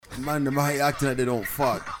Man, the mic acting like they don't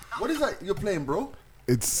fart. What is that you're playing, bro?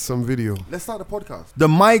 It's some video. Let's start the podcast. The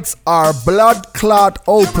mics are blood clot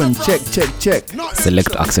open. Check.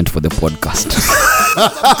 Select accent for the podcast.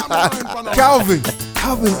 Calvin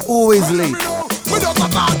always late.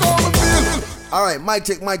 All right, mic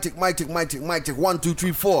check. 1, 2,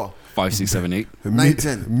 3, 4. 5, 6, 7, 8. 9,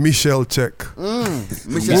 10. Michelle check.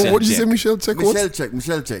 Michelle What did you say, Michelle check?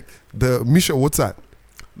 Michelle check. The Michelle, what's that?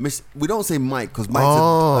 We don't say Mike because Mike's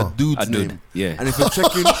a dude's A dude, name. yeah. And if you're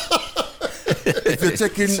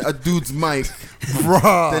checking a dude's mic,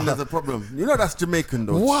 then there's a problem. You know that's Jamaican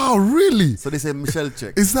though. Wow, really? So they say Michelle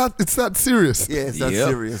check. It's that serious? Yeah, it's that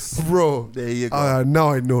serious. Bro. There you go.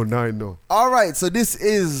 Now I know. All right, so this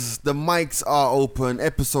is The Mics Are Open,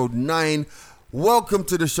 episode 9. Welcome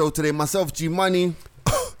to the show today. Myself, G Money.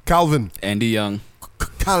 Calvin. Andy Young.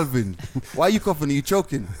 Calvin. Why are you coughing? Are you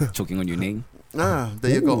choking? Choking on your name. There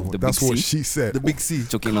you go. The That's big what C. she said. The big C.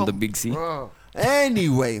 Choking on the big C.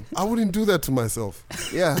 Anyway. I wouldn't do that to myself.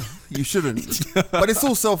 Yeah, you shouldn't. But it's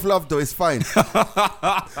all self-love though, it's fine.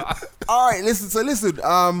 All right, listen.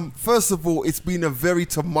 First of all, it's been a very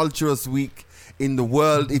tumultuous week in the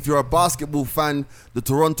world. If you're a basketball fan, the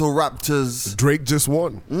Toronto Raptors Drake just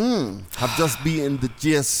won. have just beaten the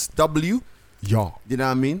GSW. Yeah. You know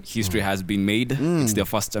what I mean? History has been made. It's their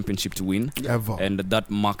first championship to win. Ever. And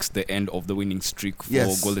that marks the end of the winning streak for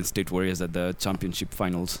Yes. Golden State Warriors at the championship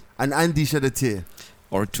finals. And Andy shed a tear.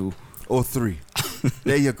 Or 2. Or 3.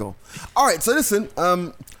 There you go. All right, so listen,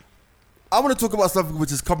 I want to talk about something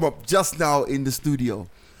which has come up just now in the studio.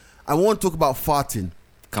 I want to talk about farting.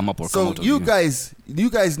 Come up or come So out of you guys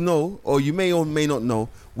know, or you may or may not know,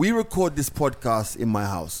 we record this podcast in my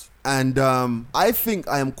house. And I think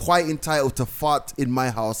I am quite entitled to fart in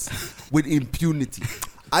my house with impunity.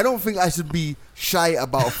 I don't think I should be shy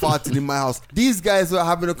about farting in my house. These guys were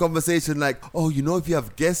having a conversation like, oh, you know, if you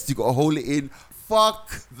have guests, you got to hold it in.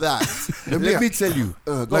 Fuck that. Let me tell you.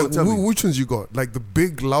 Tell me. Which ones you got? Like the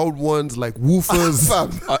big loud ones, like woofers?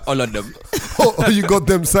 all of them. Or you got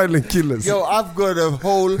them silent killers? Yo, I've got a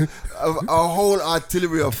whole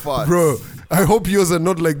artillery of farts. Bro, I hope yours are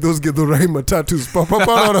not like those Gedo Rahima tattoos. No.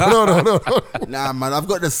 Nah, man, I've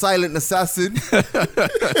got the silent assassin.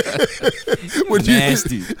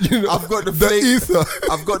 Nasty. I've got the ether.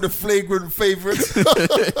 I've got the flagrant favorite.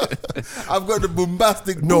 I've got the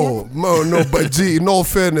bombastic. No, but G, in all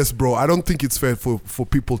fairness, bro, I don't think it's fair for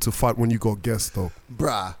people to fart when you got guests, though.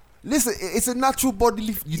 Bruh. Listen, it's a natural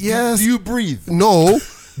bodily. Yes. Do you breathe? No.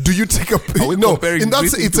 Do you take a we no? comparing In that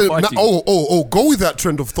breathing it's to a farting? go with that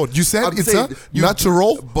trend of thought. You said I'm it's saying a you-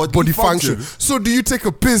 natural body function. function. So do you take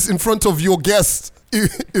a piss in front of your guest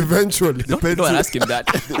eventually? Don't ask him that.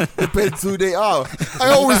 Depends who they are.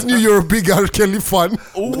 I always knew you're a big R. Kelly fan.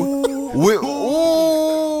 Ooh.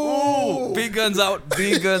 Big guns out.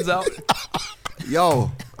 Big guns out. Yo,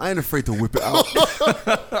 I ain't afraid to whip it out.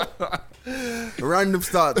 Random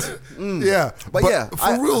starts. Yeah, But yeah,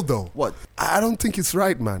 for real though. What? I don't think it's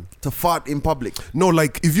right, man. To fart in public. No,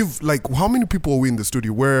 like if you've how many people are we in the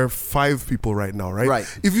studio? We're 5 people right now, right?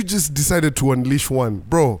 Right. If you just decided to unleash one,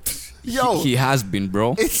 bro. Yo, He has been,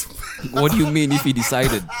 bro. it's What do you mean if he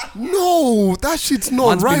decided? No, that shit's not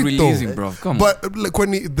One's right been releasing, though. bro. Come on. But like when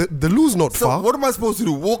the loo's not so. far. What am I supposed to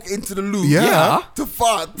do? Walk into the loo? Yeah. To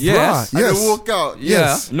fart? Yes. And Yes. then walk out? Yeah.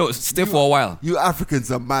 Yes. No, stay for a while. You Africans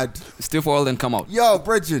are mad. Stay for a while, then come out. Yo,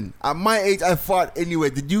 Bridget, at my age, I fart anyway.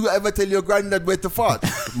 Did you ever tell your granddad where to fart?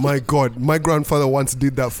 My God, my grandfather once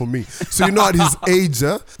did that for me. So you know, at his age,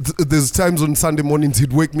 there's times on Sunday mornings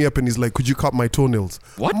he'd wake me up and he's like, "Could you cut my toenails?"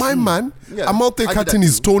 What? My man, Yeah, I'm out there I did cutting that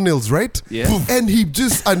his too. toenails, right? Yeah. Poof. And he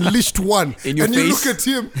just unleashed one. In your and face.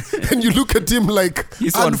 you look at him like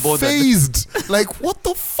He's so unbothered. unfazed. Like, what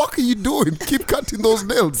the fuck are you doing? Keep cutting those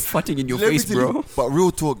nails. Farting in your Let me face, tell you, bro. But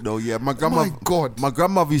real talk though, yeah. My God. my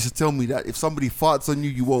grandmother used to tell me that if somebody farts on you,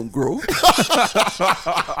 you won't grow.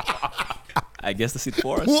 I guess that's it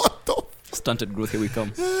for us. What the Stunted growth, here we come.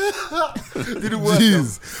 Didn't work.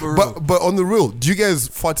 Jeez. though, for real. But on the real, do you guys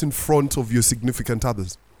fart in front of your significant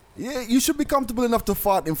others? Yeah, you should be comfortable enough to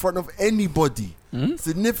fart in front of anybody. Hmm?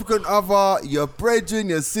 Significant other, your brethren,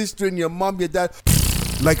 your sister, and your mom, your dad.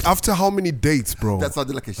 Like after how many dates, bro? That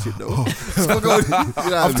sounded like a shit though.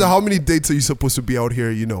 After how many dates are you supposed to be out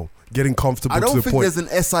here, getting comfortable I to don't the think point? there's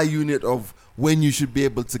an SI unit of when you should be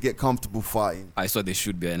able to get comfortable farting. I saw there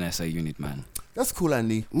should be an SI unit, man. That's cool,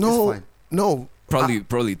 Andy. No, It's fine. no.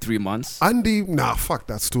 Probably 3 months. Andy, nah, fuck,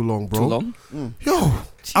 that's too long, bro. Too long? Yo,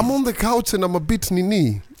 I'm on the couch and I'm a bit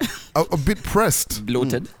nini, a bit pressed,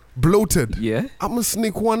 Bloated? bloated. Yeah. I'm gonna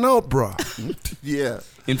sneak one out, bro. Yeah.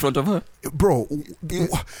 In front of her? Bro,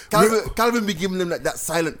 Calvin be giving them like that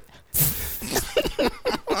silent.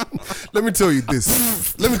 Let me tell you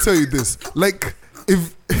this. Like,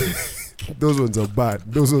 if those ones are bad.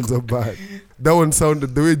 That one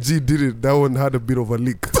sounded the way G did it. That one had a bit of a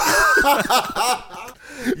leak.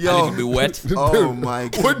 Yo, and it'll be wet. Oh my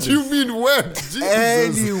god. What do you mean wet?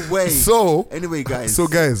 Jesus. Anyway, guys.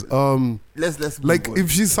 Let's like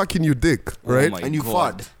if she's sucking your dick, right? my and you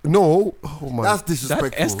God. fart. No. Oh my. That's That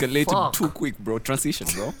disrespectful. escalated Fuck. too quick, bro. Transition,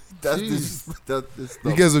 bro. That's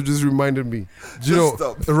You guys have just reminded me. Do you know,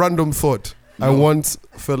 Stop. a random thought. I once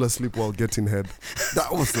fell asleep while getting head.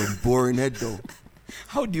 That was a boring head though.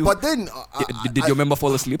 How do you? But then did your member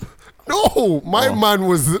fall asleep? No, my man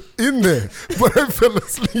was in there, but I fell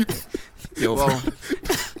asleep. Yo, well,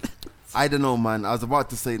 I don't know, man. I was about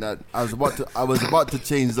to say that. I was about to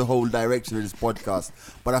change the whole direction of this podcast,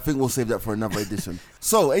 but I think we'll save that for another edition.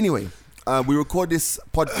 So anyway, we record this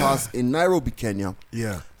podcast in Nairobi, Kenya.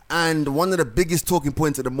 Yeah. And one of the biggest talking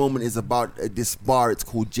points at the moment is about this bar. It's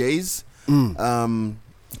called Jay's.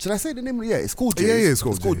 Should I say the name? Yeah, it's called Jay's. Yeah, it's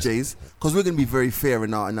called Jay's. Because we're going to be very fair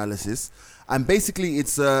in our analysis. And basically,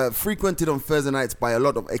 it's frequented on Thursday nights by a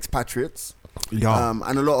lot of expatriates. Yeah.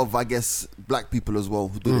 And a lot of, I guess, black people as well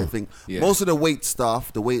who do their thing. Yeah. Most of the waiter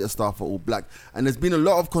staff are all black. And there's been a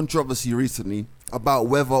lot of controversy recently about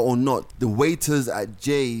whether or not the waiters at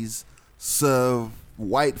Jay's serve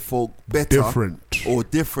white folk better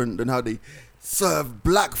different than how they serve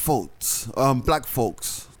black folks.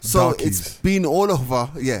 So Darkies. it's been all over,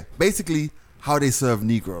 basically how they serve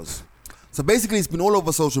Negroes. So basically it's been all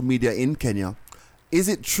over social media in Kenya. Is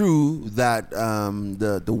it true that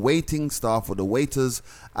the waiting staff or the waiters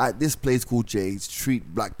at this place called Jay's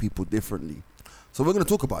treat black people differently? So we're going to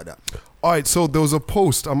talk about that. All right, so there was a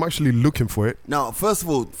post. I'm actually looking for it. Now, first of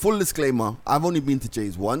all, full disclaimer, I've only been to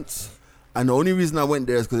Jay's once. And the only reason I went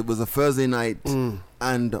there is because it was a Thursday night and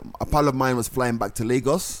a pal of mine was flying back to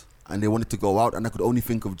Lagos and they wanted to go out and I could only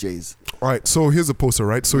think of Jay's. All right, so here's a poster,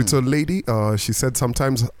 right? So it's a lady. She said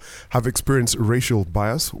sometimes have experienced racial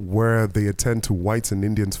bias where they attend to whites and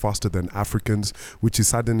Indians faster than Africans, which is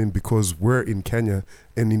saddening because we're in Kenya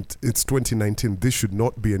and it's 2019. This should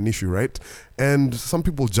not be an issue, right? And some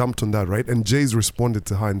people jumped on that, right? And Jay's responded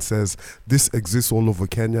to her and says, this exists all over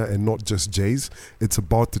Kenya and not just Jay's. It's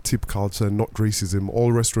about the tip culture, not racism.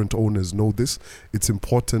 All restaurant owners know this. It's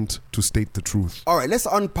important to state the truth. All right, let's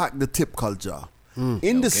unpack the tip culture.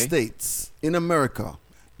 In the States, in America,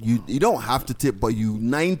 you don't have to tip, but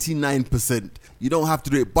 99%, you don't have to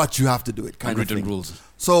do it, but you have to do it. Kind of unwritten thing. rules.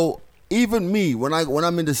 So even me, when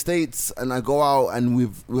I'm in the States and I go out and we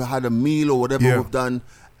had a meal or whatever we've done,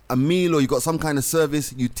 a meal or you got some kind of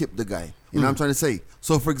service, you tip the guy. You know what I'm trying to say?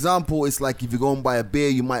 So for example, it's like if you go and buy a beer,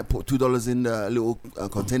 you might put $2 in the little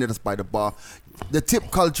container that's by the bar. The tip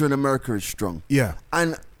culture in America is strong. Yeah.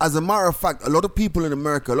 And as a matter of fact, a lot of people in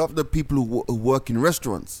America, a lot of the people who work in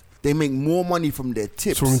restaurants, they make more money from their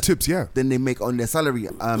tips. From tips, yeah. Than they make on their salary.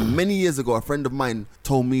 Many years ago, a friend of mine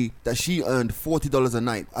told me that she earned $40 a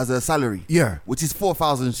night as a salary. Yeah. Which is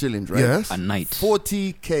 4,000 shillings, right? Yes. A night.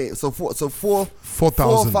 40K. So 4,000.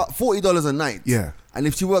 $40 a night. Yeah. And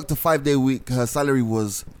if she worked a 5-day week, her salary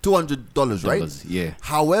was $200, right? Yeah.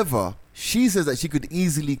 However, she says that she could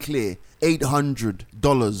easily clear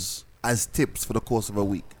 $800 as tips for the course of a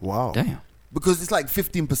week. Wow. Damn. Because it's like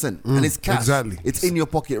 15% and it's cash. Exactly. It's in your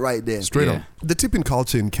pocket right there. Straight Yeah. up. The tipping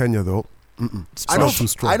culture in Kenya, though, it's I not too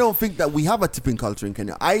strong. don't think that we have a tipping culture in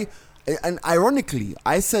Kenya. And ironically,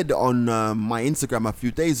 I said on my Instagram a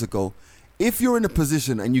few days ago, if you're in a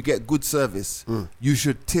position and you get good service, you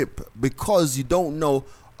should tip because you don't know.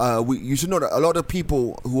 You should know that a lot of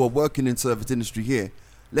people who are working in service industry here,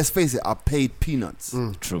 let's face it, are paid peanuts.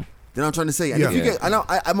 True. You know what I'm trying to say? And Yeah. if you get,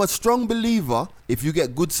 I'm a strong believer. If you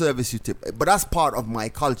get good service, you tip. But that's part of my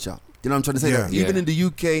culture. You know what I'm trying to say? Yeah. That even in the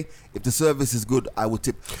UK, if the service is good, I will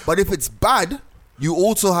tip. But if it's bad, you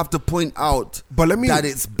also have to point out that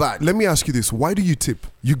it's bad. Let me ask you this. Why do you tip?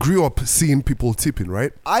 You grew up seeing people tipping,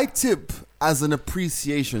 right? I tip as an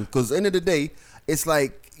appreciation because end of the day, it's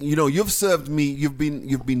like, you know, you've served me. You've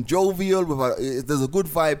been jovial. There's a good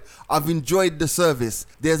vibe. I've enjoyed the service.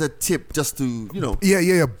 There's a tip just to, you know.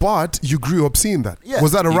 Yeah. But you grew up seeing that. Yeah.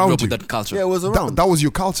 Was that You grew around up you? with that culture. Yeah, it was around. That was your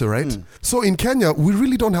culture, right? So in Kenya, we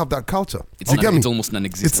really don't have that culture. It's, You get me? it's almost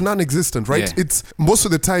non-existent. It's non-existent, right? Yeah. It's most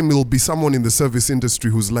of the time it'll be someone in the service industry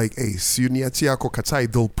who's like, "Hey,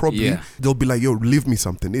 kachai." They'll be like, "Yo, leave me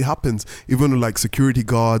something." It happens even with like security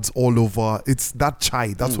guards all over. It's that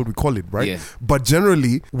chai. That's what we call it, right? Yeah. But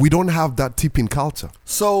generally, we don't have that tipping culture.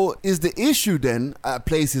 So is the issue then at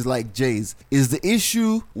places like Jay's, is the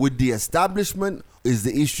issue with the establishment Is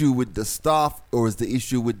the issue with the staff, or is the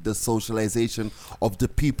issue with the socialization of the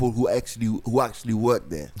people who actually work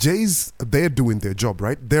there? Jays, they're doing their job,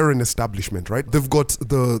 right? They're an establishment, right? They've got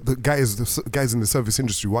the guys in the service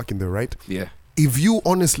industry working there, right? Yeah. If you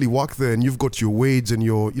honestly work there and you've got your wage and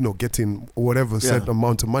you're, getting whatever set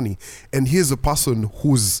amount of money, and here's a person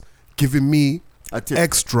who's giving me A tip.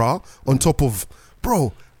 extra on top of,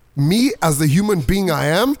 bro, me as the human being I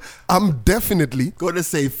am, I'm definitely, Gonna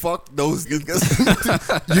say fuck those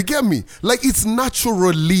niggas. you get me? Like, it's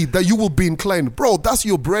naturally that you will be inclined, bro, that's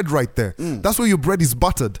your bread right there. That's where your bread is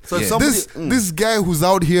buttered. So if Yeah. somebody, This guy who's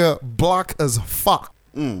out here black as fuck,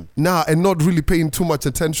 and not really paying too much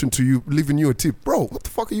attention to you, leaving you a tip, bro, what the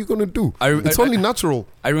fuck are you gonna do? It's only natural.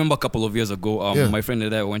 I remember a couple of years ago, Yeah. my friend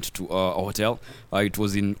and I went to a hotel. It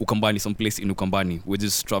was in Ukambani, some place in Ukambani. We're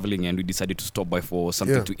just traveling and we decided to stop by for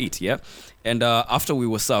something to eat, yeah? And after we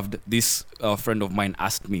were served, this friend of mine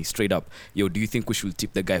asked me straight up, yo, do you think we should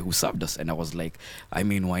tip the guy who served us? And I was like, I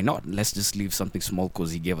mean, why not? Let's just leave something small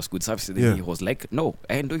because he gave us good service. And then he was like, no,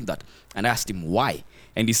 I ain't doing that. And I asked him why.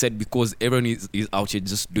 And he said, because everyone is out here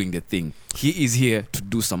just doing their thing. He is here to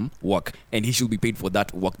do some work, and he should be paid for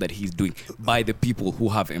that work that he's doing by the people who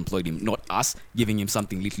have employed him, not us giving him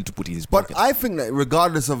something little to put in his but pocket. I think that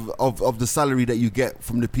regardless of the salary that you get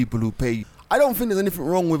from the people who pay you, I don't think there's anything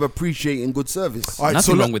wrong with appreciating good service. All right,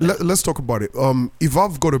 Nothing so wrong with that. let's talk about it. If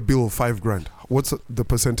I've got a bill of $5,000, what's the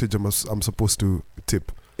percentage I'm supposed to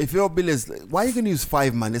tip? If your bill is, why are you gonna use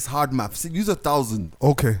 5, man? It's hard math. Use 1,000.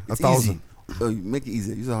 Okay, It's 1,000. easy. Make it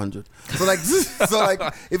easier. Use 100. So like,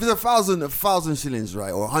 if it's 1,000 shillings,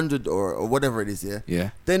 right, or 100 or whatever it is, Yeah.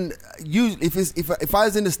 Then usually, if I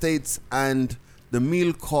was in the States and the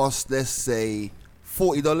meal cost, let's say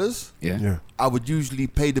 $40, Yeah. I would usually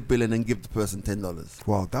pay the bill and then give the person $10.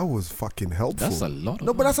 Wow, that was fucking helpful. That's a lot of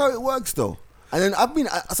No, but that's how it works, though. And then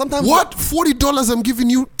sometimes What? $40? I'm giving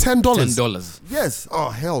you $10. $10. Yes. Oh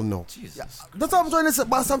hell no. Jesus. That's what I'm trying to say.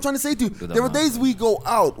 That's what I'm trying to say to you. that There are math. days we go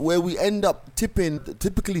out where we end up tipping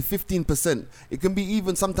typically 15%. It can be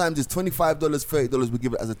even sometimes it's $25, $30 we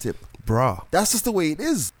give it as a tip. Bruh. That's just the way it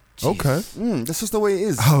is. Okay. That's just the way it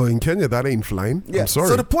is. Oh, in Kenya that ain't flying. Yeah. I'm sorry.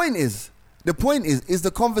 So the point is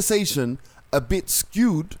the conversation a bit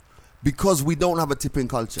skewed because we don't have a tipping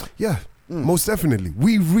culture? Yeah. Most definitely.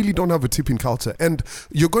 We really don't have a tipping culture. And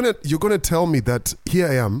you're gonna tell me that here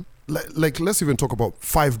I am. Like let's even talk about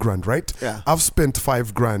 $5,000, right? Yeah. I've spent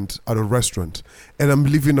 $5,000 at a restaurant and I'm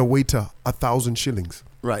leaving a waiter 1,000 shillings.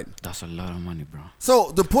 Right. That's a lot of money, bro.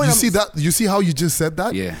 So the point You see how you just said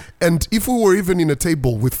that? Yeah. And if we were even in a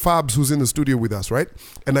table with Fabs who's in the studio with us, right?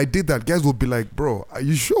 And I did that, guys would be like, bro, are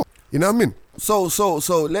you sure? You know what I mean? So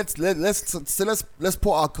let's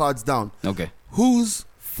put our cards down. Okay. Whose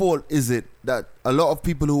fault is it that a lot of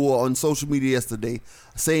people who were on social media yesterday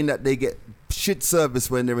saying that they get shit service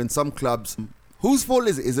when they're in some clubs? Whose fault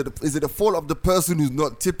is it? Is it the fault of the person who's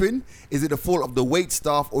not tipping? Is it the fault of the wait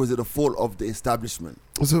staff, or is it the fault of the establishment?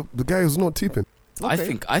 So the guy who's not tipping.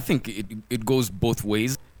 Okay. I think it goes both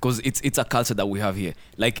ways because it's a culture that we have here.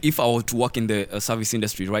 Like if I were to work in the service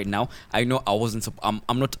industry right now, I know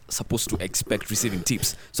I'm not supposed to expect receiving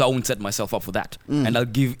tips, so I won't set myself up for that, and I'll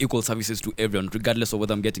give equal services to everyone regardless of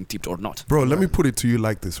whether I'm getting tipped or not. Bro, let me put it to you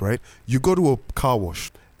like this, right? You go to a car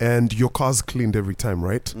wash and your car's cleaned every time,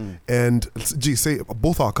 right? And say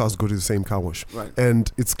both our cars go to the same car wash, Right.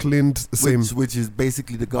 and it's cleaned the same. Which is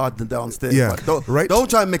basically the gardener downstairs. Yeah, But right. Don't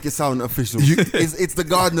try and make it sound official. It's the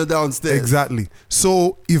gardener downstairs. Exactly.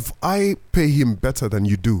 So if I pay him better than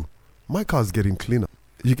you do, my car's getting cleaner.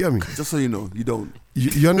 You get me? Just so you know, you don't.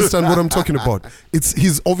 You understand what I'm talking about?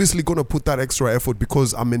 He's obviously gonna put that extra effort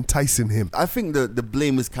because I'm enticing him. I think the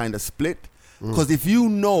blame is kind of split because if you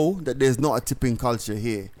know that there's not a tipping culture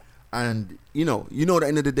here, and you know at the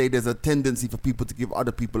end of the day there's a tendency for people to give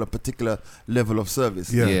other people a particular level of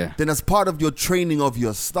service, Yeah. then as part of your training of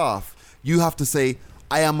your staff, you have to say,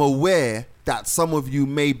 I am aware that some of you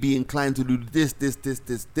may be inclined to do this,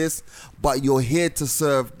 but you're here to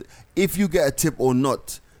serve. If you get a tip or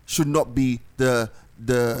not should not be the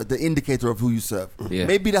indicator of who you serve. Yeah.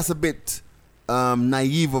 Maybe that's a bit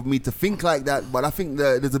naive of me to think like that, but I think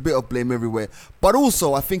there's a bit of blame everywhere. But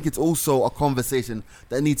also, I think it's also a conversation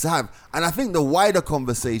that needs to have. And I think the wider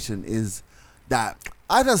conversation is that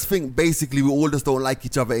I just think basically we all just don't like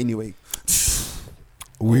each other anyway.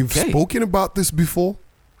 We've Okay. spoken about this before.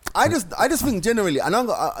 I just think generally, and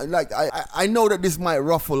I know that this might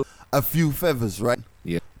ruffle a few feathers, right?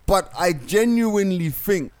 Yeah. But I genuinely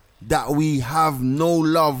think that we have no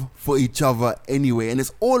love for each other anyway, and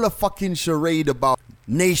it's all a fucking charade about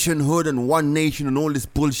nationhood and one nation and all this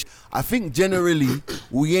bullshit. I think generally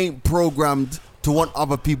we ain't programmed to want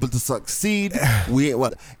other people to succeed.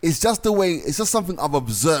 It's just the way. It's just something I've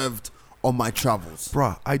observed on my travels.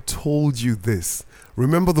 Bruh, I told you this.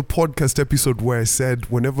 Remember the podcast episode where I said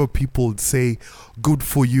whenever people say good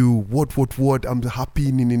for you, what, I'm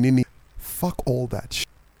happy, nini. Fuck all that shit.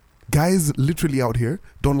 Guys literally out here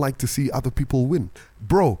don't like to see other people win.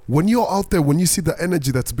 Bro, when you're out there, when you see the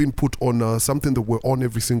energy that's been put on something that we're on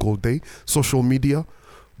every single day, social media,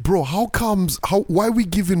 bro, why are we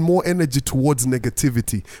giving more energy towards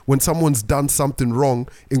negativity when someone's done something wrong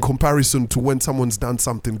in comparison to when someone's done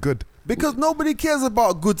something good? Because nobody cares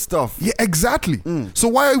about good stuff. Yeah, exactly. So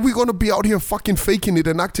why are we going to be out here fucking faking it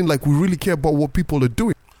and acting like we really care about what people are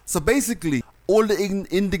doing? So basically, all the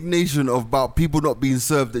indignation about people not being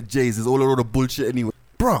served at Jay's is all a lot of bullshit anyway.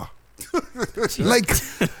 Bruh. Like,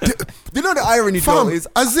 you know the irony fam, though is,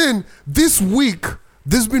 as in, this week,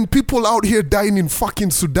 there's been people out here dying in fucking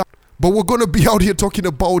Sudan, but we're going to be out here talking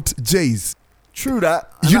about Jay's. true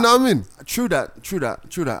that. You know what I mean? True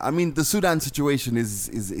that. I mean, the Sudan situation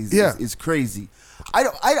is crazy.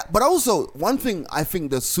 But also, one thing I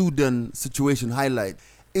think the Sudan situation highlight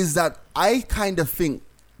is that I kind of think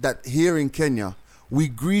that here in Kenya, we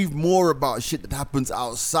grieve more about shit that happens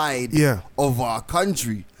outside of our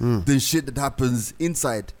country than shit that happens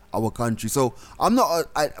inside our country. So I'm not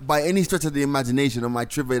by any stretch of the imagination am I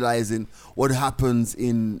trivializing what happens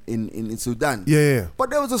in Sudan. Yeah. But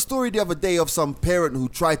there was a story the other day of some parent who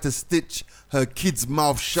tried to stitch her kid's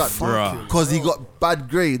mouth shut because he got bad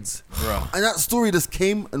grades. And that story just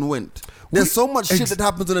came and went. There's so much shit that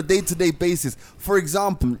happens on a day-to-day basis. For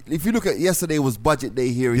example, if you look at yesterday was budget day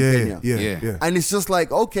here in Kenya. Yeah. And it's just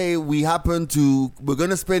like, okay, we're going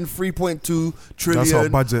to spend 3.2 trillion. That's our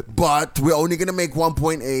budget. But we're only going to make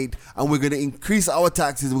 1.8 and we're going to increase our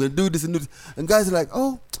taxes. We're going to do this and do this. And guys are like,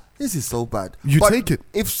 oh, this is so bad. But take it.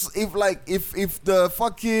 If the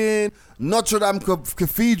fucking Notre Dame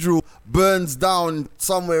Cathedral burns down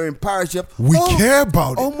somewhere in Paris, we care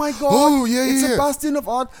about it. Oh my God! Oh yeah, it's a bastion of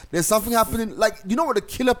art. There's something happening. Like, you know what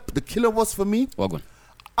the killer was for me? Wagwan.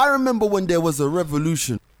 I remember when there was a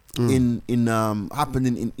revolution happening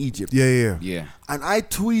in Egypt. Yeah. And I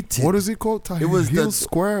tweeted. What is it called? It was Hill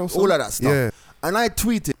Square or something? all of that stuff. Yeah. And I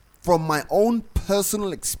tweeted, from my own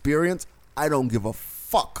personal experience, I don't give a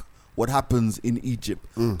fuck what happens in Egypt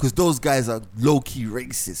because those guys are low-key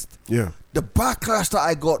racist. Yeah. The backlash that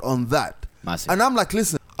I got on that, Massive. and I'm like,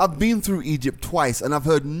 listen, I've been through Egypt twice and I've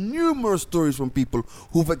heard numerous stories from people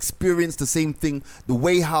who've experienced the same thing, the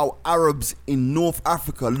way how Arabs in North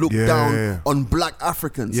Africa look down on black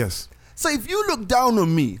Africans. Yes. So if you look down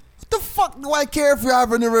on me, what the fuck do I care if you're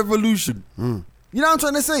having a revolution? You know what I'm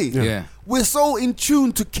trying to say? Yeah. We're so in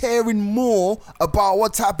tune to caring more about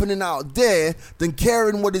what's happening out there than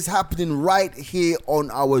caring what is happening right here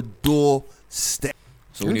on our doorstep.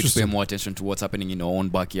 So we need to pay more attention to what's happening in our own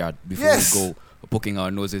backyard before we go poking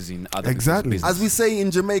our noses in other people's business. As we say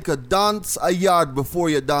in Jamaica, dance a yard before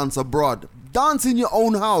you dance abroad. Dance in your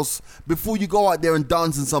own house before you go out there and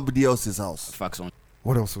dance in somebody else's house. Facts on.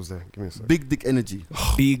 What else was there? Give me a second. Big dick energy.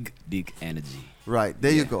 Big dick energy. Right,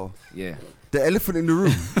 there you go. Yeah. The elephant in the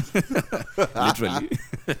room. Literally.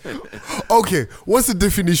 Okay, what's the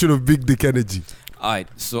definition of big dick energy? Alright,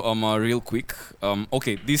 so real quick.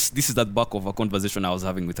 Okay, this is that back of a conversation I was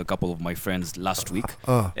having with a couple of my friends last week.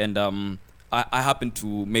 And I happened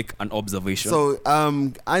to make an observation. So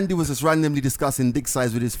Andy was just randomly discussing dick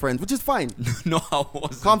size with his friends, which is fine. No, I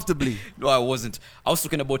wasn't. Comfortably. No, I wasn't. I was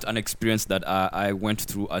talking about an experience that I went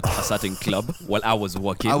through at a certain club while I was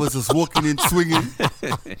working. I was just walking in, swinging.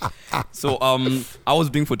 So I was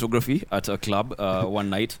doing photography at a club one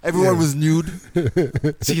night. Everyone was nude.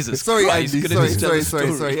 Jesus Sorry, Christ. Andy. Couldn't you tell the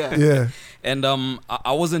Sorry. story? Yeah. And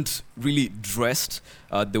I wasn't really dressed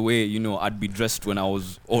the way, I'd be dressed when I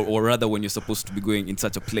was, or rather when you're supposed to be going in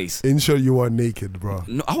such a place. In short, you are naked, bro.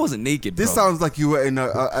 No, I wasn't naked, This bro. sounds like you were in a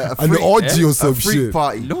An freak, orgy or some a freak shit.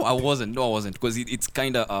 party. No, I wasn't. Because it's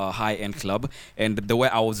kind of a high-end club. And the way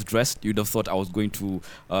I was dressed, you'd have thought I was going to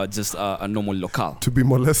just a normal locale. To be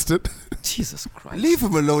molested? Jesus Christ. Leave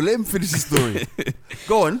him alone. Let him finish the story.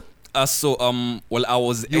 Go on. So, while I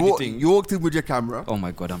was editing... You walked in with your camera. Oh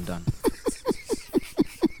my God, I'm done.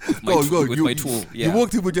 Go on. With my tool, yeah. You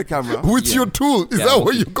walked in with your camera. With your tool? Is that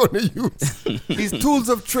what you're going to use? His tools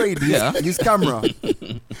of trade. His camera.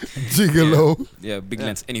 Gigolo. Yeah, big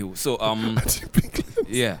lens. Anywho, so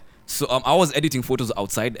yeah. So I was editing photos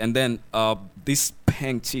outside, and then this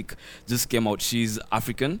peng chick just came out. She's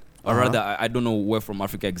African, or rather, I don't know where from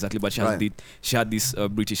Africa exactly, but she had this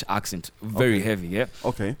British accent, very heavy. Yeah.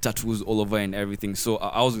 Okay. Tattoos all over and everything. So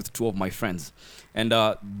I was with two of my friends, and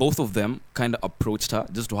both of them kind of approached her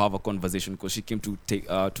just to have a conversation because she came to take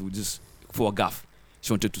to just for a gaff.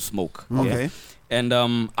 She wanted to smoke. Okay. Yeah?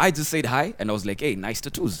 And I just said hi, and I was like, hey, nice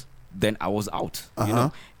tattoos. Then I was out, you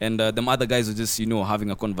know. And them other guys were just, having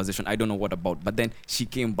a conversation. I don't know what about. But then she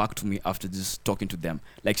came back to me after just talking to them.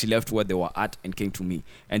 Like, she left where they were at and came to me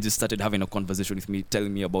and just started having a conversation with me,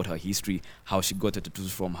 telling me about her history, how she got her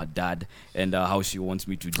tattoos from her dad, and how she wants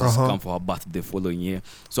me to just come for her birthday following year.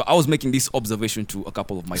 So I was making this observation to a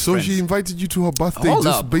couple of my friends. So she invited you to her birthday Hold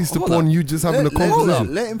just up, based hold upon up. you just having a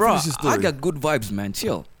conversation? Let him Bro, finish his story. I got good vibes, man.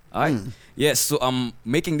 Chill. Yes, so I'm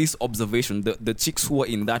making this observation. The chicks who are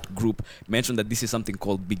in that group mentioned that this is something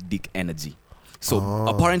called big dick energy. So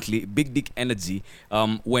apparently, big dick energy,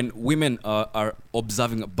 when women are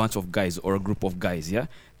observing a bunch of guys or a group of guys,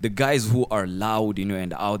 the guys who are loud,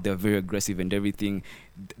 and out there, very aggressive and everything,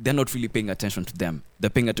 they're not really paying attention to them. They're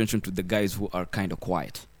paying attention to the guys who are kind of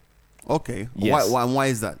quiet. Okay. Yes. Why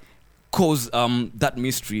is that? Because that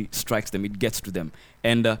mystery strikes them, it gets to them.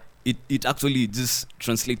 And it actually just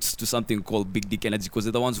translates to something called big dick energy, because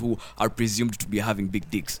they're the ones who are presumed to be having big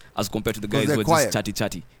dicks as compared to the guys they're who are quiet. just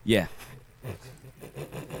chatty. Yeah.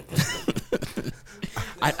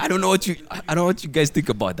 I don't know what you guys think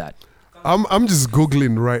about that. I'm just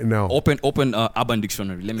Googling right now. Open Urban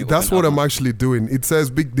Dictionary. Let me. That's open what Urban. I'm actually doing. It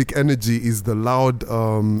says big dick energy is the loud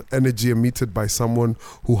energy emitted by someone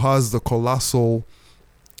who has the colossal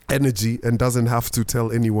energy and doesn't have to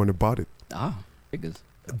tell anyone about it. Figures.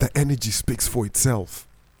 The energy speaks for itself.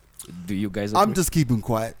 Do you guys agree? I'm just keeping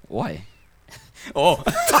quiet. Why? Oh.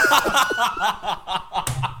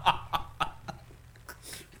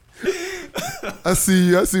 I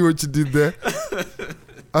see what you did there.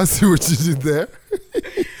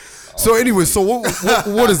 So anyway, so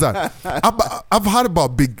what is that? I've heard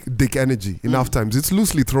about big dick energy enough times. It's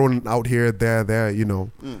loosely thrown out here, there. You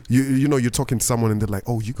know, you're talking to someone and they're like,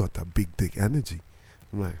 "Oh, you got that big dick energy."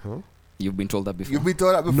 I'm like, "Huh?" You've been told that before. You've been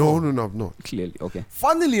told that before? No, I've not. Clearly, okay.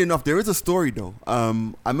 Funnily enough, there is a story though. I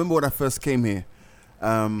remember when I first came here,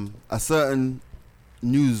 a certain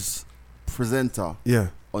news presenter Yeah.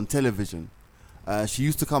 on television, she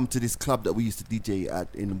used to come to this club that we used to DJ at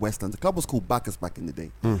in West End. The club was called Bacchus back in the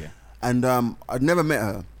day. Okay. And I'd never met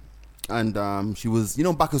her. And she was,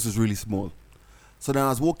 Bacchus was really small. So then I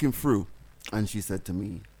was walking through and she said to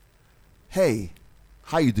me, "Hey,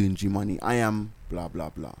 how you doing, G-Money? I am blah,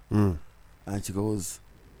 blah, blah." And she goes,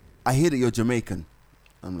 "I hear that you're Jamaican."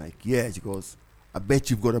 I'm like, "Yeah." She goes, "I bet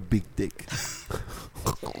you've got a big dick."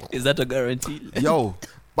 Is that a guarantee? Yo,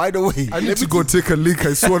 by the way, I need to go take a leak.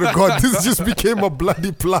 I swear to God, this just became a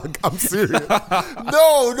bloody plug. I'm serious.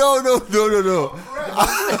 No.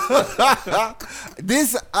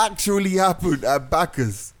 This actually happened at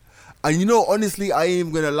Bacchus. And honestly, I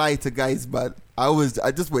ain't gonna lie to guys, but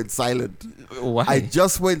I just went silent. Why? I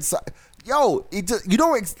just went Yo, you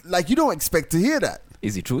don't expect to hear that.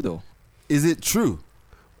 Is it true though? Is it true?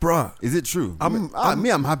 Bruh, Is it true? I'm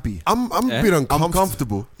happy. I'm a bit uncomfortable. I'm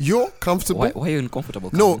comfortable. You're comfortable? Why are you uncomfortable?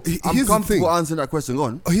 No, Calvin? I'm here's the thing. comfortable answering that question. Go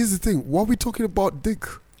on. Here's the thing. Why are we talking about dick?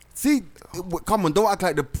 See, come on, don't act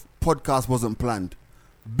like the podcast wasn't planned.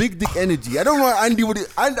 Big dick energy. I don't know why Andy would.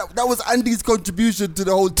 That was Andy's contribution to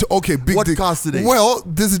the whole Okay, big dick. podcast today. Well,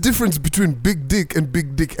 there's a difference between big dick and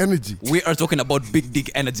big dick energy. We are talking about big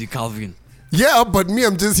dick energy, Calvin. Yeah, but me,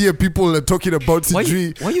 I'm just here. People are talking about Why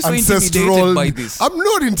Sidri, are you so ancestral. intimidated by this? I'm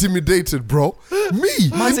not intimidated, bro. Me,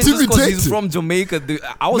 Man said just because intimidated. he's from Jamaica.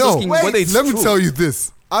 I was No, asking wait, whether it's let true. me tell you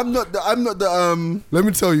this. I'm not the. Let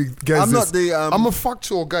me tell you guys I'm this. not the, I'm a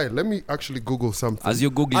factual guy. Let me actually Google something. As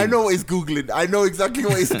you're googling, I know what he's googling. I know exactly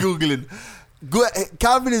what he's googling.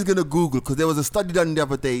 Calvin is gonna Google because there was a study done the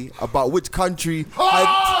other day about which country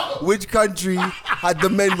had the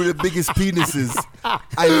men with the biggest penises,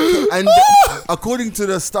 and according to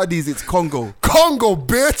the studies, it's Congo. Congo,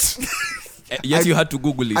 bitch. Yet you had to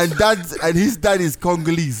Google it. And his dad is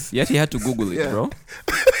Congolese. Yet he had to Google it, Yeah. bro.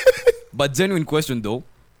 But genuine question though,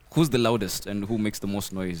 who's the loudest and who makes the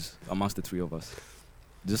most noise amongst the three of us?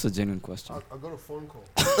 Just a genuine question. I got a phone call.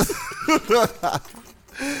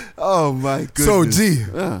 Oh my goodness. So, G,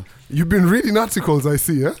 Yeah. you've been reading articles, I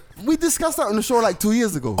see, yeah? We discussed that on the show like 2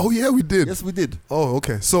 years ago. Oh, yeah, we did. Yes, we did. Oh,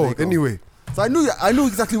 okay. There So, you go. anyway. So I knew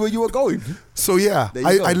exactly where you were going. So, yeah, There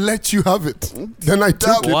you go. I let you have it. Then I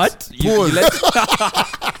took it. What? You Pause. let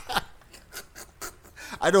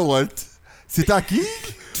I don't want Sitaki.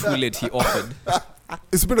 too late he offered.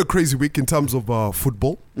 It's been a crazy week in terms of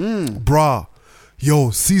football. Bruh,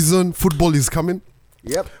 yo, season football is coming.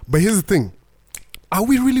 Yep. But here's the thing. Are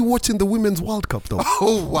we really watching the Women's World Cup, though?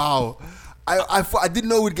 Oh wow. I didn't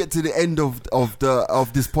know we'd get to the end of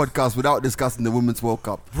this podcast without discussing the Women's World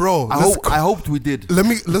Cup. Bro, I hoped we did.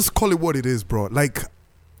 let's call it what it is, bro. Like,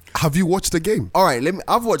 Have you watched the game? All right,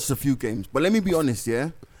 I've watched a few games, but let me be honest,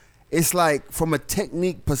 yeah? It's like from a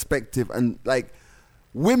technique perspective, and like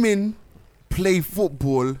women play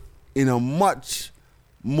football in a much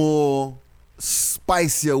more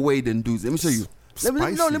spicier way than dudes. Let me show you. Let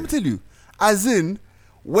me tell you. As in,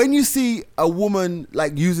 when you see a woman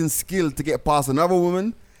like using skill to get past another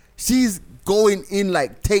woman, she's going in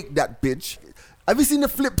like, take that bitch. Have you seen the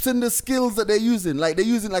flips and the skills that they're using? Like they're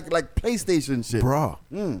using like PlayStation shit. Bruh.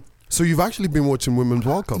 So you've actually been watching Women's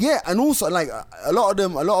World Cup? Yeah, and also like a lot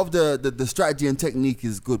of the strategy and technique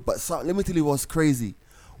is good. But let me tell you what's crazy.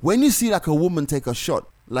 When you see like a woman take a shot,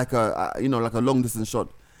 like a long distance shot,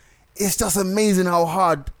 it's just amazing how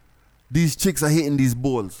hard these chicks are hitting these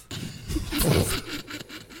balls.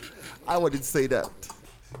 I wanted to say that.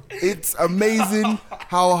 It's amazing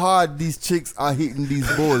how hard these chicks are hitting these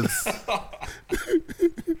balls.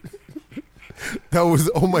 That was,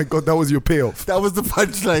 oh my God, that was your payoff. That was the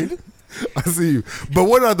punchline. I see you. But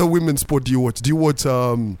what other women's sport do you watch? Do you watch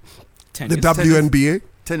the Tennis. WNBA?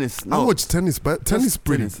 Tennis. I No. watch tennis, but tennis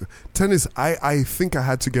pretty. tennis. Tennis, I think I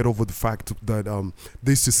had to get over the fact that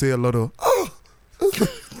they used to say a lot of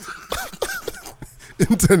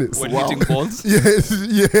in tennis. When Wow. hitting balls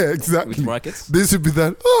Yeah, exactly. with rackets. They should be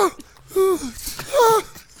that.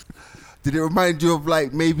 Did it remind you of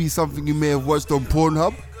like maybe something you may have watched on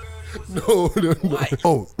Pornhub? No.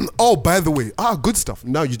 Oh, by the way, good stuff.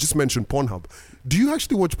 Now you just mentioned Pornhub. Do you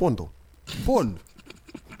actually watch porn though? Porn.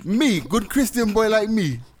 Me, good Christian boy like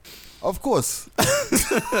me. Of course.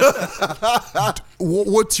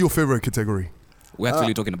 What's your favorite category? We're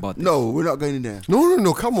actually talking about this. No, we're not going in there.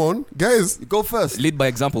 No. Come on, guys. Go first. Lead by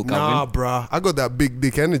example, Calvin. Nah, bruh. I got that big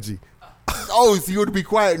dick energy. Oh, so you would be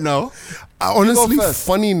quiet now? Honestly, first.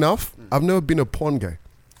 funny enough, I've never been a porn guy.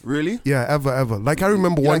 Really? Yeah, ever. Like I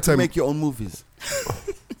remember You one like to time. make your own movies.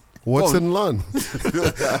 What's Go on. in LAN?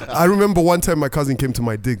 I remember one time my cousin came to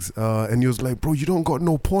my digs and he was like, bro, you don't got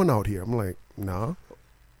no porn out here. I'm like, nah.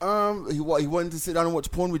 He wanted to sit down and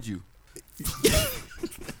watch porn with you.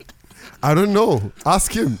 I don't know.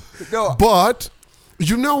 Ask him. No. But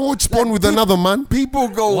you now watch porn with another man? People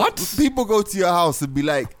go. What? People go to your house and be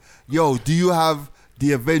like, "Yo, do you have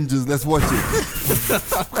the Avengers? Let's watch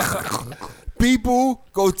it." People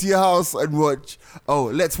go to your house and watch. Oh,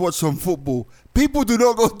 let's watch some football. People do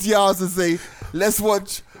not go to your house and say, "Let's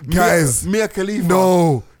watch." Guys, Mia Khalifa.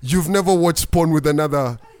 No, you've never watched porn with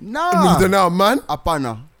another Nah. with another man?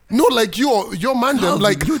 Apana. No, like your man them. Calvin,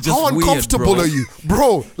 Like you're just how weird, uncomfortable bro. are you,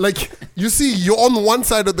 bro? Like you see, you're on one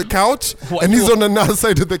side of the couch Why and he's you- on another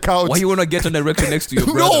side of the couch. Why you wanna get on the record next to your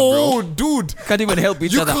brother, No, bro? dude. Can't even help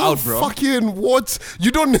each You other can't out, bro. fucking watch.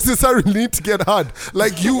 You don't necessarily need to get hard.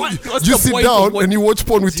 Like you, What's you the sit point of down what- and you watch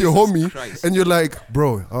porn with your Jesus homie, Christ. and you're like,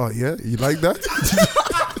 bro, oh yeah, you like that?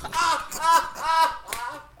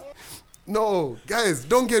 No, guys,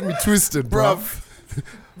 don't get me twisted, bruv.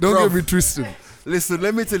 Don't Bruv. get me twisted. Listen,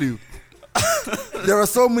 let me tell you. There are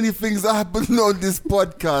so many things that happen on this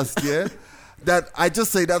podcast, yeah, that I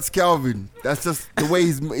just say that's Calvin. That's just the way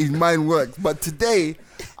his mind works. But today,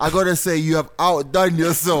 I gotta say you have outdone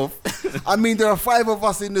yourself. I mean, there are 5 of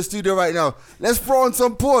us in the studio right now. Let's throw on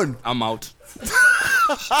some porn. I'm out.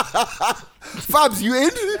 Fabs, you in?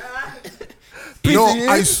 No,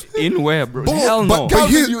 you in? In where, bro? But, Hell no. but Calvin,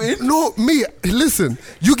 here, you in? no, me. Listen,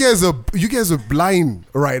 you guys are blind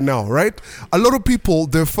right now, right? A lot of people,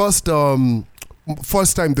 their first time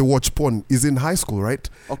they watch porn is in high school, right?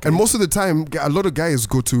 Okay. And most of the time, a lot of guys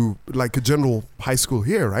go to like a general high school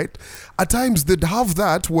here, right? At times they'd have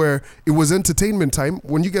that where it was entertainment time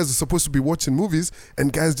when you guys are supposed to be watching movies,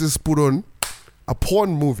 and guys just put on a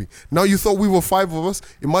porn movie. Now you thought we were 5 of us.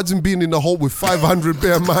 Imagine being in a hall with 500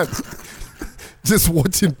 bare man. Just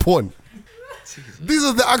watching porn. These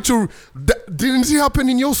are the actual. Didn't it happen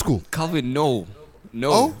in your school? Calvin, no.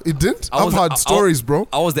 Oh, it didn't. I I've was- heard I- stories, bro.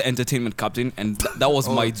 I was the entertainment captain, and that was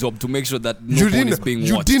my job to make sure that no You porn is didn't. being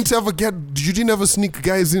You watched. didn't ever get. You didn't ever sneak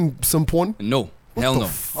guys in some porn. No. Hell no.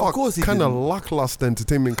 Of course he Kind of didn't. lackluster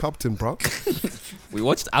entertainment captain, bro. We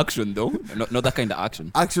watched action though. Not that kind of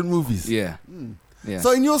action. Action movies. Yeah. Yeah.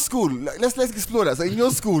 So in your school, let's explore that. So in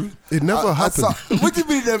your school, It never happened. What do you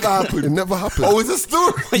mean it never happened? It never happened. Oh, it's a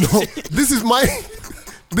story. No, this is my.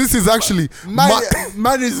 This is actually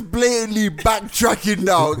Man is blatantly backtracking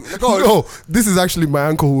now. Go on. No, this is actually my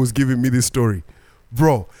uncle who was giving me this story,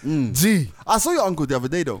 bro. Gee, I saw your uncle the other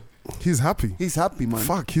day though. he's happy. He's happy, man.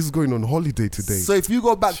 Fuck, he's going on holiday today. So if you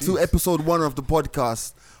go back to episode 1 of the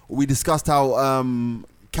podcast, we discussed how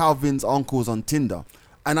Calvin's uncle's on Tinder,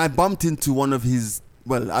 and I bumped into one of his.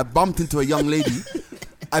 Well, I bumped into a young lady.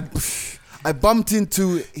 I bumped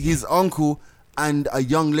into his uncle and a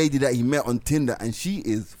young lady that he met on Tinder, and she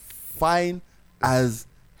is fine as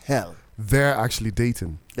hell. They're actually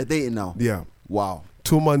dating. They're dating now. Yeah. Wow.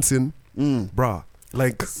 2 months in, bruh.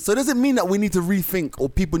 Like, So does it mean that we need to rethink, or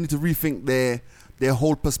people need to rethink their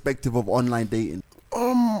whole perspective of online dating?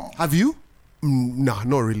 Have you? nah,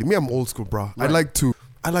 not really. Me, I'm old school, bruh. Right.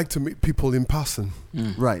 I like to meet people in person.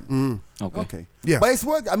 Right. Okay. Okay. Yeah. But it's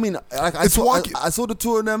work. I mean, I It's saw, working. I saw the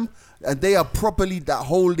two of them, and they are properly that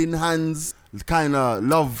holding hands kind of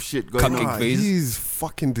love shit going Cucking on. phase. He's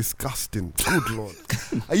fucking disgusting. Good lord.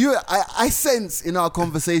 Are you? I sense in our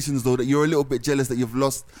conversations though that you're a little bit jealous that you've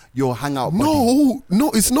lost your hangout buddy.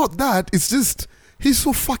 No, it's not that. It's just he's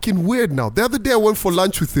so fucking weird now. The other day I went for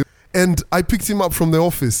lunch with him and I picked him up from the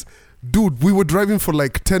office. Dude, we were driving for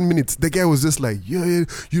like 10 minutes. The guy was just like, yeah,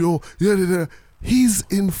 yeah. He's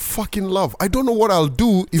in fucking love. I don't know what I'll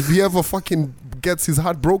do if he ever fucking gets his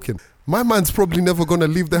heart broken. My man's probably never gonna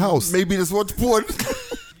leave the house. Maybe just watch porn.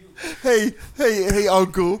 hey,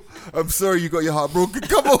 uncle. I'm sorry you got your heart broken.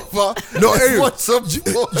 Come over. No, Let's hey, watch some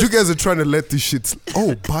porn. you guys are trying to let this shit.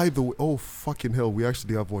 Oh, by the way, oh fucking hell, we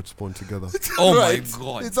actually have watched porn together. Oh Right. my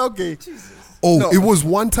God. It's okay. Oh, No. it was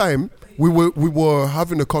one time we were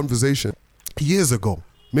having a conversation years ago.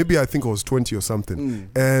 Maybe I think I was 20 or something,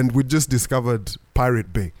 and we just discovered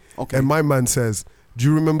Pirate Bay. Okay. And my man says, "Do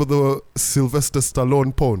you remember the Sylvester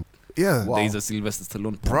Stallone porn?" Yeah, Wow. There is a Sylvester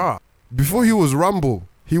Stallone. bruh. Before he was Rambo,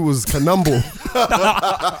 he was Kanambo.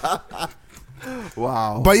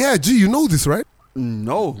 Wow. But yeah, G, you know this, right?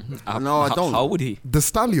 No, no, I don't. How would he? The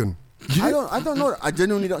Stallion. I don't know. I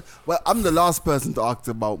genuinely don't. Well, I'm the last person to ask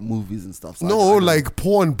about movies and stuff. So No, I don't- like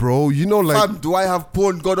porn, bro. You know, like Fam, do I have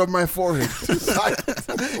porn god on my forehead?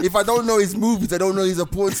 If I don't know his movies, I don't know he's a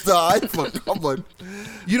porn star. Come on.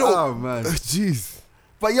 you know. Oh man. Jeez,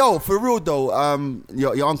 But yo, for real though,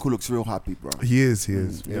 your uncle looks real happy, bro. he is. He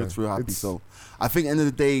Yeah. looks real happy. It's- So I think end of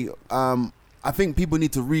the day, I think people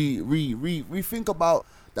need to rethink about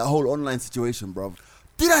that whole online situation, bro.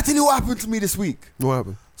 Did I tell you what happened to me this week? What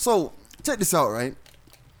happened? So check this out, right?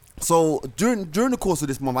 So during the course of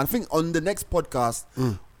this month, I think on the next podcast,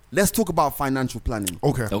 let's talk about financial planning.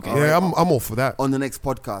 Okay. Okay. Yeah, I'm all for that. On the next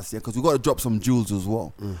podcast, yeah, because we got to drop some jewels as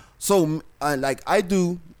well. So like I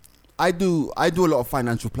do a lot of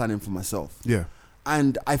financial planning for myself. Yeah.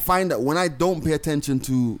 And I find that when I don't pay attention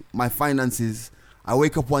to my finances, I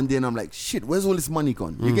wake up one day and I'm like, shit, where's all this money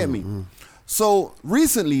gone? You get me? So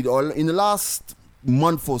recently, or in the last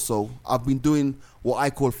month or so, I've been doing what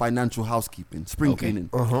I call financial housekeeping, spring Okay.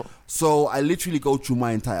 cleaning. So I literally go through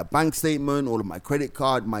my entire bank statement, all of my credit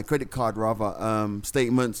card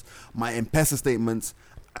statements, my M-Pesa statements,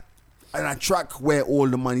 and I track where all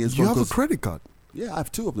the money is you gone. have a 'Cause- credit card yeah, I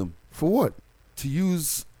have two of them. for what? To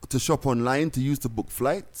use to shop online, to use to book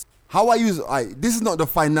flights. This is not the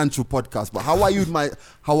financial podcast, but how I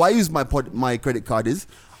use my credit card is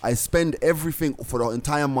I spend everything for the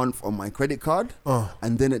entire month on my credit card,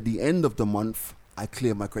 and then at the end of the month I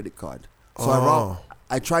clear my credit card. So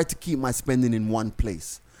I try to keep my spending in one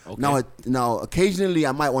place. Okay. Now occasionally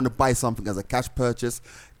I might want to buy something as a cash purchase,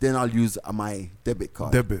 then I'll use my debit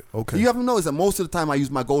card. Debit. Okay. You haven't noticed that most of the time I use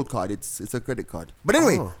my gold card. It's a credit card. But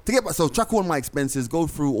anyway, so track all my expenses, go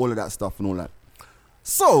through all of that stuff and all that.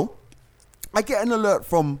 So I get an alert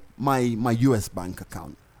from my US bank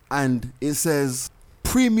account, and it says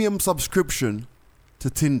premium subscription to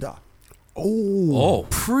Tinder. Oh.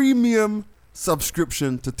 Premium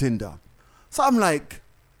subscription to Tinder. So I'm like,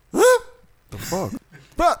 huh? the fuck?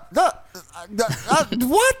 But that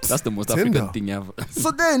what? That's the most Tinder. African thing ever.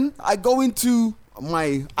 So then I go into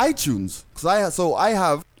my iTunes, because I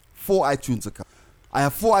have 4 iTunes accounts. I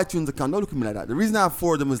have 4 iTunes accounts. Don't look at me like that. The reason I have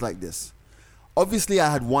 4 of them is like this. Obviously,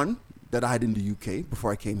 I had one that I had in the UK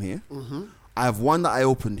before I came here. I have one that I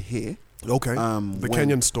opened here. Okay. The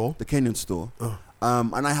Kenyan store. The Kenyan store.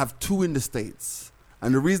 And I have 2 in the States.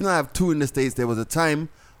 And the reason I have 2 in the States, there was a time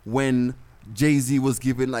when Jay-Z was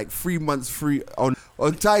giving like 3 months free on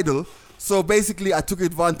Tidal. So basically, I took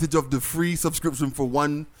advantage of the free subscription for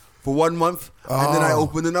one month, and then I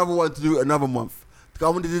opened another one to do another month. I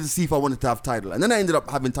wanted to see if I wanted to have Tidal, and then I ended up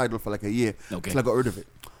having Tidal for like a year Okay. till I got rid of it.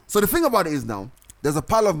 So the thing about it is now, there's a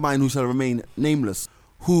pal of mine who shall remain nameless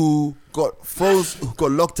who got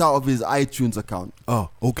locked out of his iTunes account. Oh,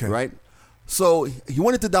 okay. Right. So he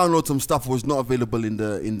wanted to download some stuff that was not available in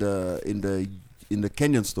the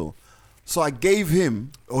Kenyan store. So I gave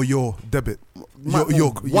him Or your debit. one of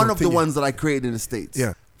the thingy. ones that I created in the States.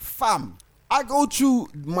 Yeah. Fam, I go through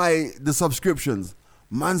the subscriptions.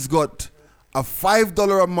 Man's got a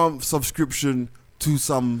 $5 a month subscription to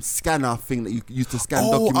some scanner thing that you use to scan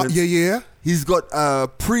documents. yeah. He's got a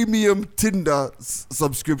premium Tinder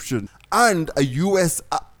subscription and a US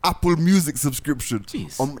Apple Music subscription.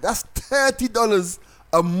 Jeez. That's $30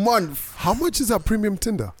 a month. How much is that premium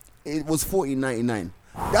Tinder? It was $14.99.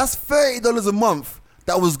 That's $30 a month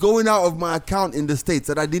that was going out of my account in the States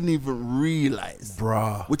that I didn't even realize.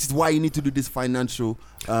 Bruh. Which is why you need to do this financial.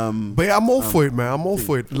 But yeah, I'm all for it, man. I'm all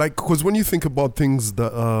for it. Like, because when you think about things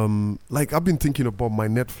that, like, I've been thinking about my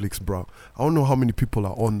Netflix, bro. I don't know how many people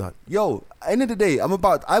are on that. Yo, end of the day, I've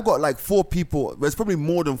got like 4 people. There's probably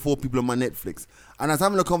more than 4 people on my Netflix. And I was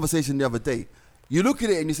having a conversation the other day. You look at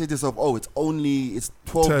it and you say to yourself, oh, it's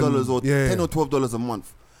 $12 or $10 or $12 a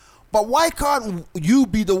month. But why can't you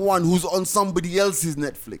be the one who's on somebody else's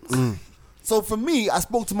Netflix? So for me, I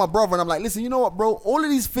spoke to my brother and I'm like, listen, you know what, bro? All of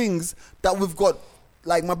these things that we've got,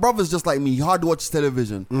 like my brother's just like me, he hard watches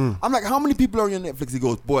television. I'm like, how many people are on your Netflix? He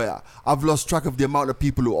goes, boy, I've lost track of the amount of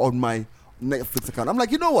people who are on my Netflix account. I'm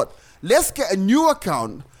like, you know what? Let's get a new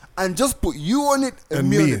account and just put you on it and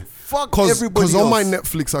me on it. Fuck everybody else. Because on my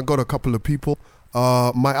Netflix, I got a couple of people.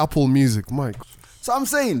 My Apple Music, Mike. So I'm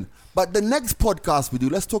saying, but the next podcast we do,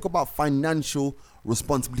 let's talk about financial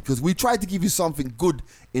responsibility, because we try to give you something good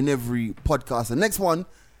in every podcast. The next one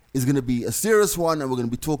is going to be a serious one, and we're going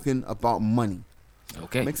to be talking about money.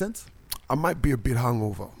 Okay. Make sense? I might be a bit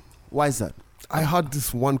hungover. Why is that? I had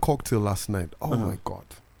this one cocktail last night. Oh my God.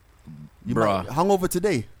 You Bruh. hungover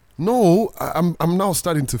today? No, I'm now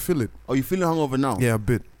starting to feel it. Are you feeling hungover now? Yeah, a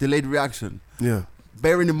bit. Delayed reaction. Yeah.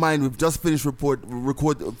 Bearing in mind, we've just finished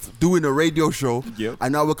doing a radio show, Yep.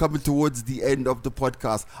 and now we're coming towards the end of the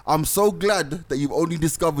podcast. I'm so glad that you've only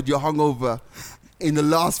discovered your hungover in the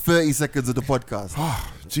last 30 seconds of the podcast.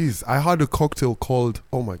 Jeez, I had a cocktail called,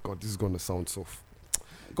 oh my God, this is going to sound so...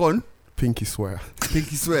 Go on. Pinky swear.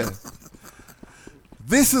 Pinky swear.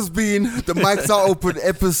 This has been the Mics Are Open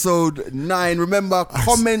episode 9. Remember,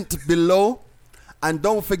 comment below. And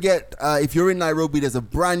don't forget, if you're in Nairobi, there's a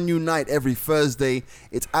brand new night every Thursday.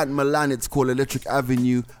 It's at Milan. It's called Electric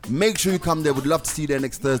Avenue. Make sure you come there. We'd love to see you there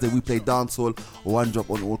next Thursday. We play dancehall, one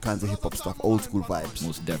drop on all kinds of hip-hop stuff, old school vibes.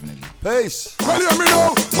 Most definitely. Peace. Well, hear me now,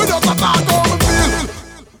 we just a talk how we feel.